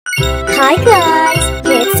Hi guys,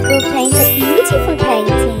 let's go paint a beautiful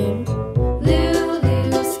painting.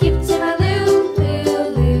 Lulu, skip to my Lou.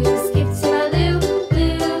 Lulu, skip to my Lou.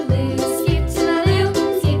 Lulu, skip to my Lou.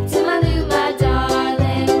 Skip to my Lou, my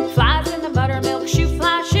darling. Flies in the buttermilk shoe,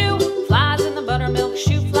 fly shoe. Flies in the buttermilk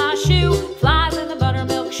shoe, fly shoe. Flies in the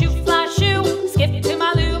buttermilk shoe, fly shoe. Skip to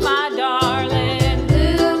my Lou, my darling.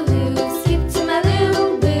 Lulu, skip to my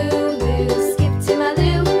Lou. Lulu, skip to my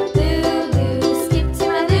Lou. Lulu, skip to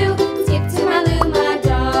my Lou. Skip to my Lou, my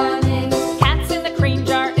darling. Cats in the cream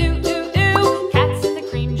jar, ooh ooh ooh. Cats in the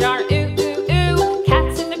cream jar, ooh ooh ooh.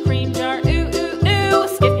 Cats in the cream jar, ooh ooh ooh.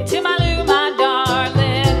 Skip to my Lou, my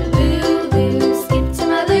darling. Lulu, skip to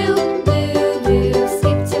my Lou. Lulu,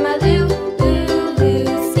 skip to my Lou.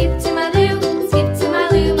 Lulu, skip to my Lou. Skip to my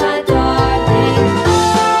Lou, my darling.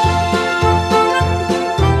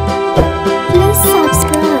 Please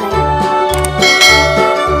subscribe.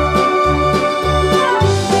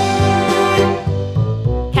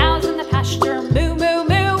 Cows in the pasture, moo moo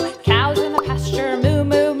moo. Cows in the pasture, moo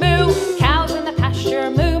moo moo. Cows in the pasture,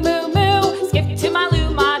 moo moo moo. Skip to my Lou,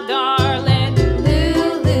 my darling.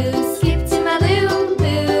 Lulu, skip to my Lou.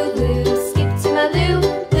 Lulu, skip to my Lou.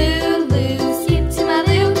 Lulu, skip to my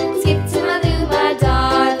Lou. Skip to my Lou, my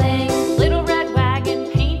darling. Little red wagon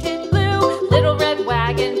painted blue. Little red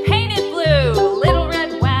wagon painted blue. Little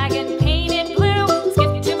red wagon painted blue.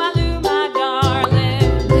 Skip to my Lou, my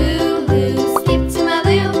darling. Lulu, skip to my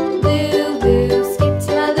Lou. Lulu, skip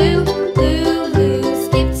to my Lou. Lulu,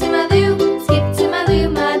 skip to my Lou. Skip to my Lou,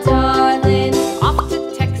 my darling. Off to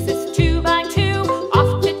Texas 2x2.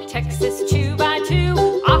 Off to Texas 2x2.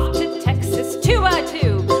 Off to Texas 2x2.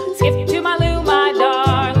 Skip to my Lou, my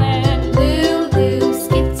darling. Lulu,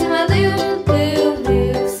 skip to my Lou.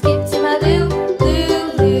 Lulu, skip to my Lou.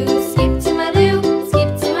 Lulu, skip to my Lou. Skip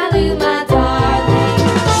to my Lou, my darling.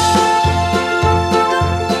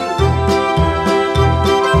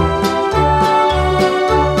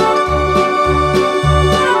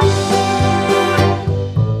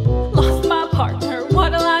 Lost my partner,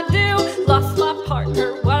 what'll I do? Lost my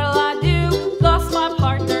partner, what'll I do? Lost my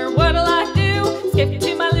partner, what'll I do? Skip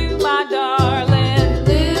to my Lou, my darling.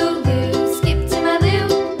 Lulu, skip to my Lou.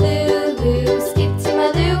 Lulu, skip to my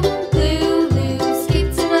Lou. Lulu, skip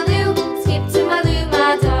to my Lou. Skip to my Lou,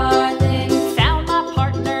 my darling. Found my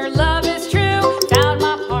partner, love is true. Found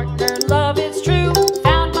my partner, love is true.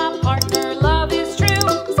 Found my partner, love is true.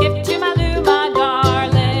 Skip to my Lou, my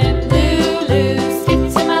darling. Lulu, skip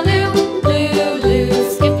to my Lou. Lulu,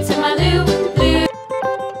 skip to my Lou. Lulu.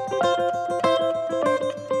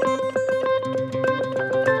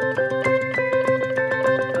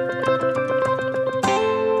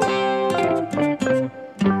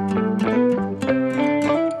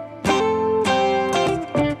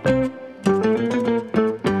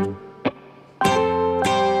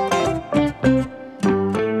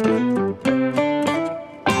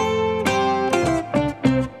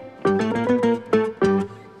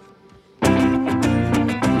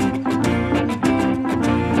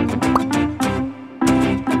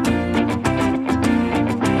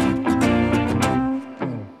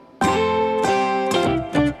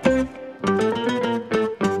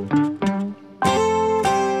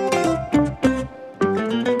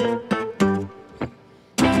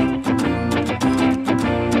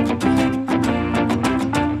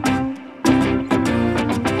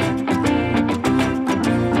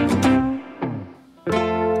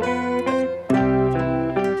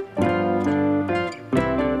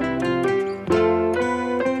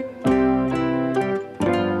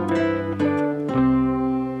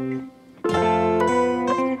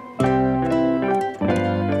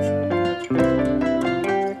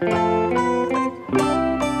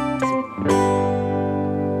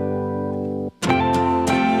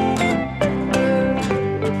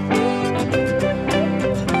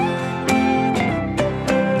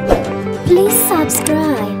 Please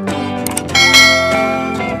subscribe.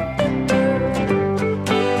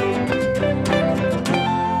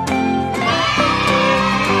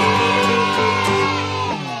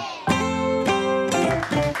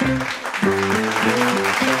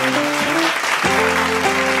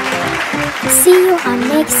 See you on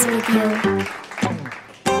next video.